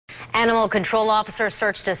Animal control officers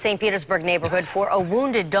searched a St. Petersburg neighborhood for a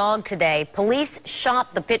wounded dog today. Police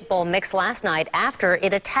shot the pit bull mix last night after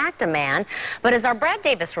it attacked a man. But as our Brad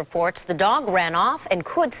Davis reports, the dog ran off and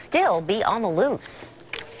could still be on the loose.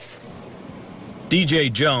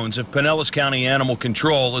 DJ Jones of Pinellas County Animal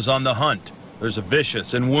Control is on the hunt. There's a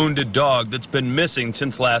vicious and wounded dog that's been missing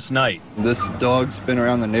since last night. This dog's been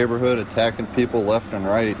around the neighborhood attacking people left and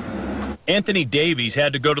right. Anthony Davies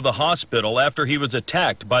had to go to the hospital after he was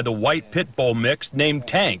attacked by the white pit bull mix named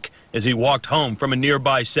Tank as he walked home from a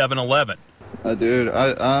nearby 7-Eleven. Dude,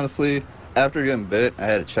 I honestly, after getting bit, I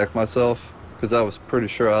had to check myself because I was pretty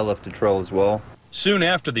sure I left a trail as well. Soon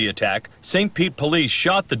after the attack, St. Pete police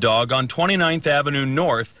shot the dog on 29th Avenue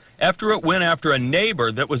North after it went after a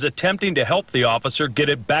neighbor that was attempting to help the officer get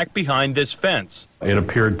it back behind this fence. It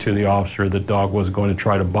appeared to the officer that the dog was going to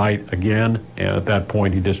try to bite again, and at that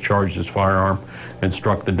point he discharged his firearm and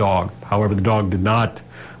struck the dog. However, the dog did not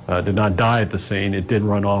die at the scene. It did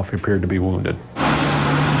run off. He appeared to be wounded.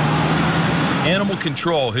 Animal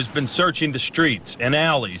Control has been searching the streets and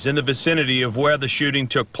alleys in the vicinity of where the shooting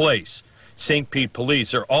took place. St. Pete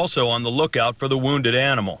police are also on the lookout for the wounded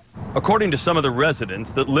animal. According to some of the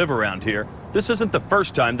residents that live around here, this isn't the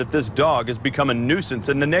first time that this dog has become a nuisance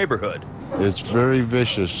in the neighborhood. It's very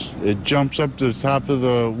vicious. It jumps up to the top of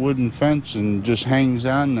the wooden fence and just hangs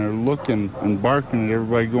on there looking and barking at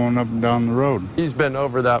everybody going up and down the road. He's been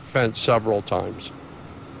over that fence several times.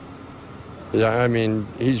 Yeah, I mean,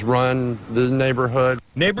 he's run the neighborhood.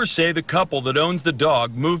 Neighbors say the couple that owns the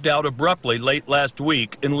dog moved out abruptly late last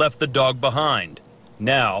week and left the dog behind.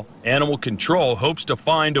 Now, Animal Control hopes to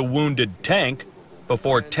find a wounded Tank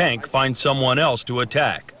before Tank finds someone else to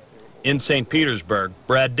attack. In St. Petersburg,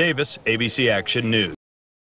 Brad Davis, ABC Action News.